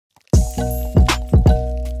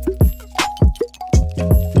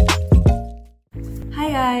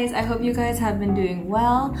guys, I hope you guys have been doing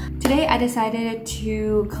well. Today I decided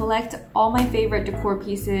to collect all my favorite decor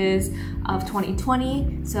pieces of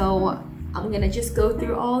 2020. So I'm gonna just go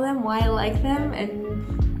through all of them, why I like them,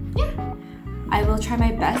 and yeah. I will try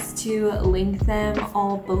my best to link them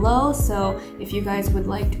all below, so if you guys would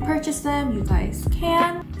like to purchase them, you guys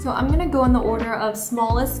can. So I'm gonna go in the order of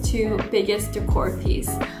smallest to biggest decor piece.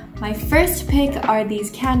 My first pick are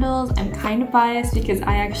these candles. I'm kind of biased because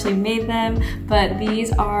I actually made them, but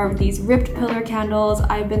these are these ribbed pillar candles.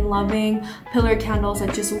 I've been loving pillar candles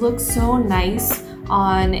that just look so nice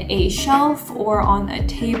on a shelf or on a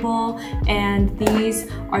table, and these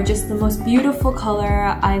are just the most beautiful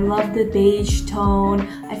color. I love the beige tone.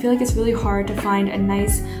 I feel like it's really hard to find a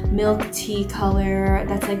nice milk tea color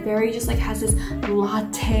that's like very just like has this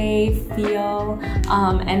latte feel,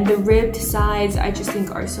 and the ribbed sides I just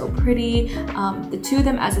think are so pretty. The two of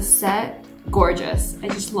them as a set, gorgeous. I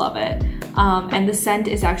just love it. And the scent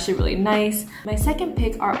is actually really nice. My second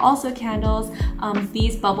pick are also candles.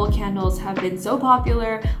 These bubble candles have been so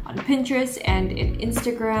popular on Pinterest and in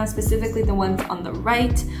Instagram, specifically the ones on the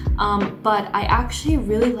right. But I actually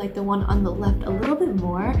really like the one on the left a little bit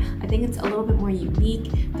more. I think it's a little bit more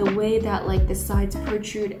unique. The way that like the sides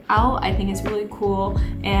protrude out, I think is really cool.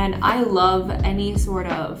 And I love any sort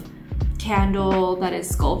of candle that is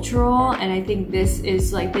sculptural, and I think this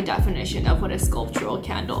is like the definition of what a sculptural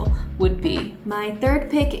candle would be. My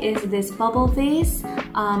third pick is this bubble vase.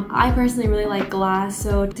 I personally really like glass,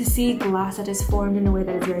 so to see glass that is formed in a way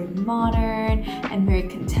that is very modern and very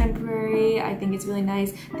contemporary, I think it's really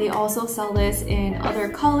nice. They also sell this in other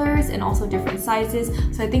colors and also different sizes,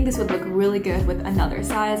 so I think this would look really good with another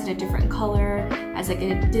size and a different color as like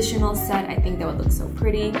an additional set. I think that would look so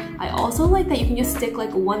pretty. I also like that you can just stick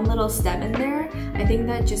like one little stem in there. I think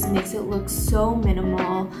that just makes it look so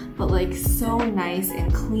minimal, but like so nice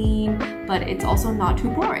and clean, but it's also not too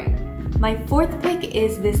boring. My fourth pick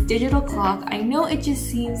is this digital clock. I know it just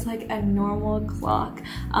seems like a normal clock,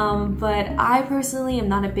 but I personally am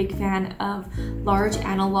not a big fan of large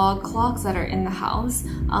analog clocks that are in the house,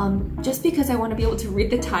 just because I want to be able to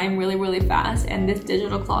read the time really fast, and this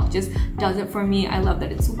digital clock just does it for me. I love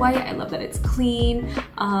that it's white, I love that it's clean,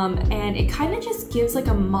 and it kind of just gives like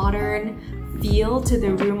a modern feel to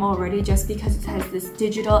the room already, just because it has this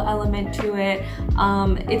digital element to it.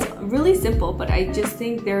 It's really simple, but I just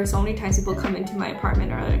think there are so many times people come into my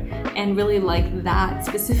apartment and really like that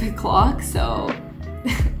specific clock, so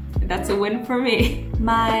that's a win for me.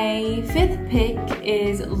 My fifth pick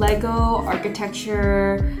is Lego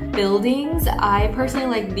architecture buildings. I personally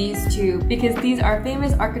like these two because these are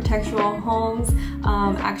famous architectural homes.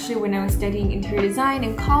 Actually, when I was studying interior design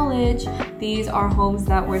in college, these are homes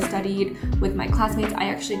that were studied with my classmates. I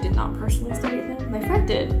actually did not personally study them. My friend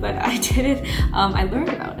did, but I did. I learned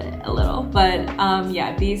about it a little, but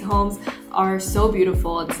yeah, these homes are so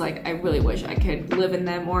beautiful. It's like I really wish I could live in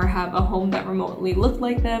them or have a home that remotely looked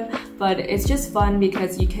like them, but it's just fun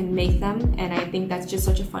because you can make them, and I think that's just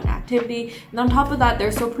such a fun activity. And on top of that,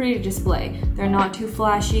 they're so pretty to display. They're not too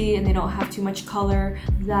flashy and they don't have too much color,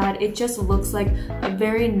 that it just looks like a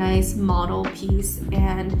very nice model piece,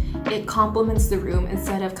 and it complements the room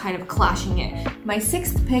instead of kind of clashing it. My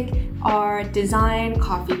sixth pick are design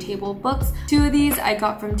coffee table books. Two of these I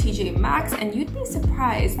got from TJ Maxx, and you'd be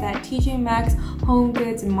surprised that TJ Maxx, Home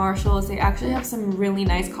Goods, and Marshalls, they actually have some really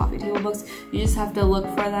nice coffee table books. You just have to look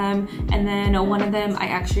for them. And then one of them I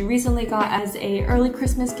actually recently got as a early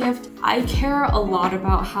Christmas gift. I care a lot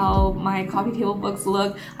about how my coffee table books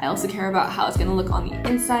look. I also care about how it's gonna look on the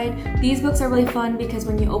inside. These books are really fun because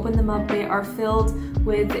when you open them up, they are filled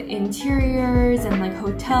with interiors and like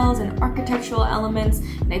hotels and architectural elements,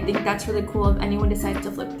 and I think that's really cool if anyone decides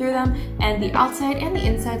to flip through them. And the outside and the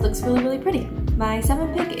inside looks really pretty. My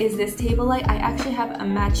seventh pick is this table light. I actually have a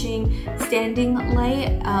matching standing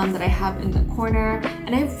light that I have in the corner,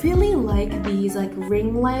 and I really like these like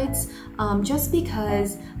ring lights, just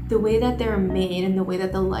because the way that they're made and the way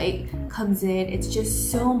that the light comes in, it's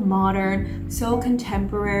just so modern, so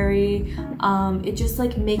contemporary. It just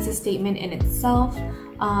like makes a statement in itself.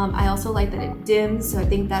 I also like that it dims, so I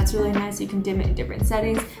think that's really nice. You can dim it in different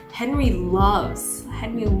settings. Henry loves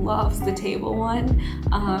the table one.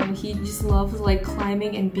 He just loves like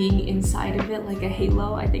climbing and being inside of it like a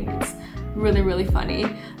halo. I think it's really funny.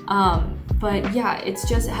 But yeah, it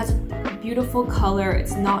has a beautiful color.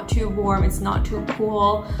 It's not too warm, it's not too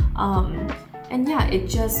cool, and yeah, it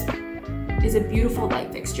just is a beautiful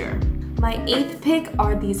light fixture. My eighth pick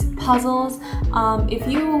are these puzzles. If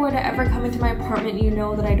you were to ever come into my apartment, you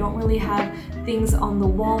know that I don't really have things on the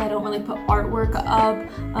wall. I don't really put artwork up,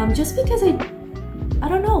 just because I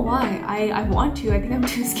don't know why. I want to. I think I'm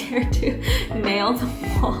too scared to nail the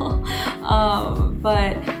wall.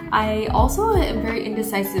 But I also am very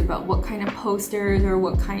indecisive about what kind of posters or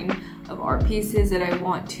what kind of art pieces that I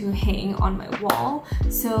want to hang on my wall.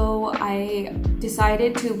 So I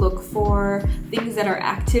decided to look for things that are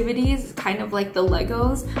activities, kind of like the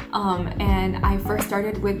Legos. And I first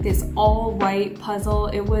started with this all white puzzle.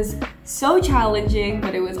 It was so challenging,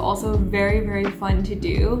 but it was also very, very fun to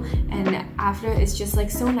do. And after, it's just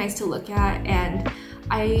like so nice to look at. And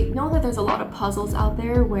I know that there's a lot of puzzles out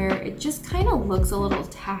there where it just kind of looks a little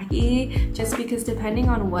tacky, just because depending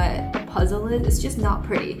on what the puzzle is, it's just not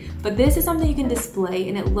pretty. But this is something you can display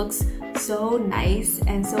and it looks so nice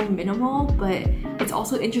and so minimal, but it's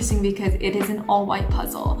also interesting because it is an all white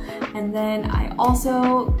puzzle. And then I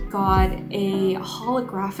also got a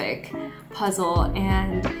holographic puzzle,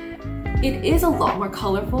 and it is a lot more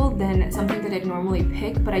colorful than something that I'd normally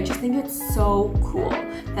pick, but I just think it's so cool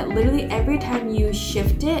that literally every time you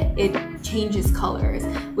shift it, it changes colors,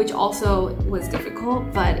 which also was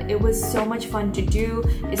difficult, but it was so much fun to do.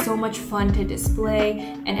 It's so much fun to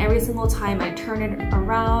display, and every single time I turn it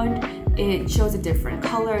around, it shows a different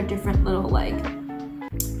color, a different little like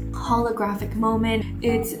holographic moment.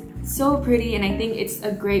 It's so pretty, and I think it's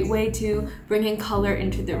a great way to bring in color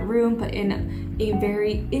into the room, but in a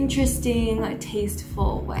very interesting,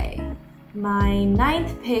 tasteful way. My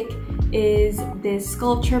ninth pick is this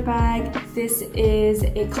sculpture bag. This is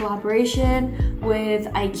a collaboration with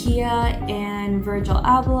IKEA and Virgil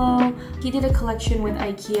Abloh. He did a collection with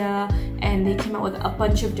IKEA and they came out with a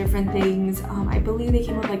bunch of different things. I believe they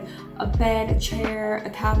came out with like a bed, a chair, a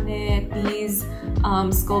cabinet, these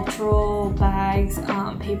sculptural bags,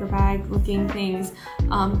 paper bag looking things.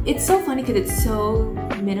 It's so funny because it's so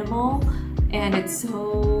minimal and it's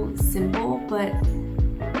so simple, but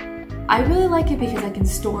I really like it because I can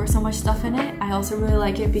store so much stuff in it. I also really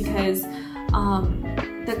like it because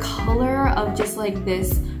the color of just like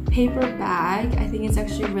this paper bag, I think it's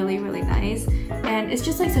actually really, really nice. And it's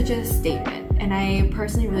just like such a statement. And I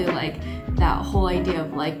personally really like that whole idea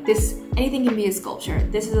of like this, anything can be a sculpture.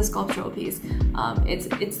 This is a sculptural piece.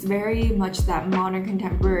 It's very much that modern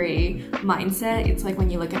contemporary mindset. It's like when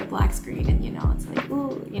you look at a black screen and you know, it's like,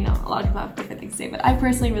 ooh, you know, a lot of people have different things to say, but I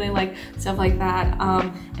personally really like stuff like that.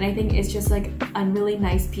 And I think it's just like a really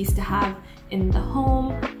nice piece to have in the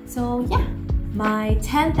home. So yeah, my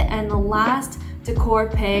 10th and the last decor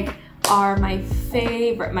pick are my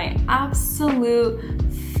favorite, my absolute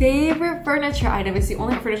favorite furniture item. It's the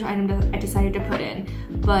only furniture item that I decided to put in,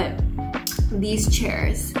 but these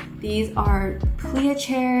chairs. These are Plia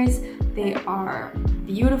chairs. They are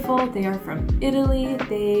beautiful. They are from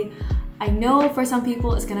Italy. I know for some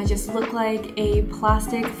people it's gonna just look like a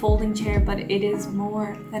plastic folding chair, but it is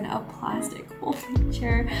more than a plastic folding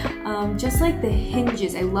chair. Just like the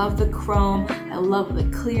hinges, I love the chrome, I love the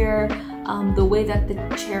clear. The way that the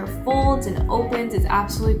chair folds and opens is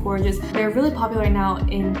absolutely gorgeous. They're really popular now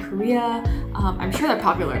in Korea. I'm sure they're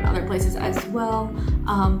popular in other places as well.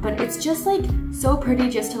 But it's just like so pretty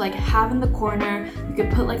just to like have in the corner. You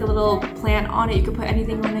could put like a little plant on it. You could put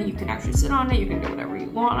anything on it. You can actually sit on it. You can do whatever you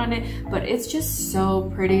want on it. But it's just so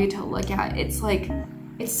pretty to look at. It's like,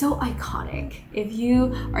 it's so iconic. If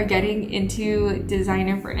you are getting into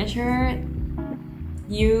designer furniture,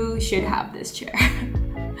 you should have this chair.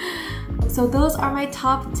 So those are my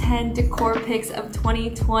top 10 decor picks of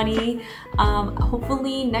 2020.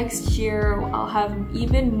 Hopefully next year I'll have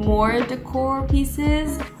even more decor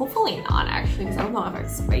pieces. Hopefully not actually, because I don't know if I have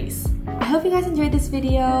space. I hope you guys enjoyed this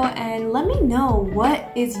video and let me know what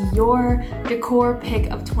is your decor pick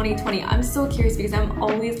of 2020. I'm so curious because I'm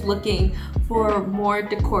always looking for more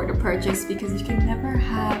decor to purchase because you can never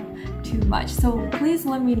have too much. So please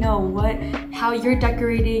let me know how you're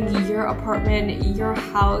decorating your apartment, your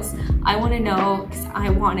house. I want to know because I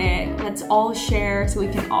want it. Let's all share so we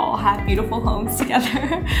can all have beautiful homes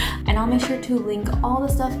together. And I'll make sure to link all the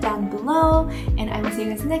stuff down below and I will see you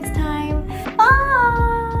guys next time.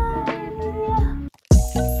 Bye!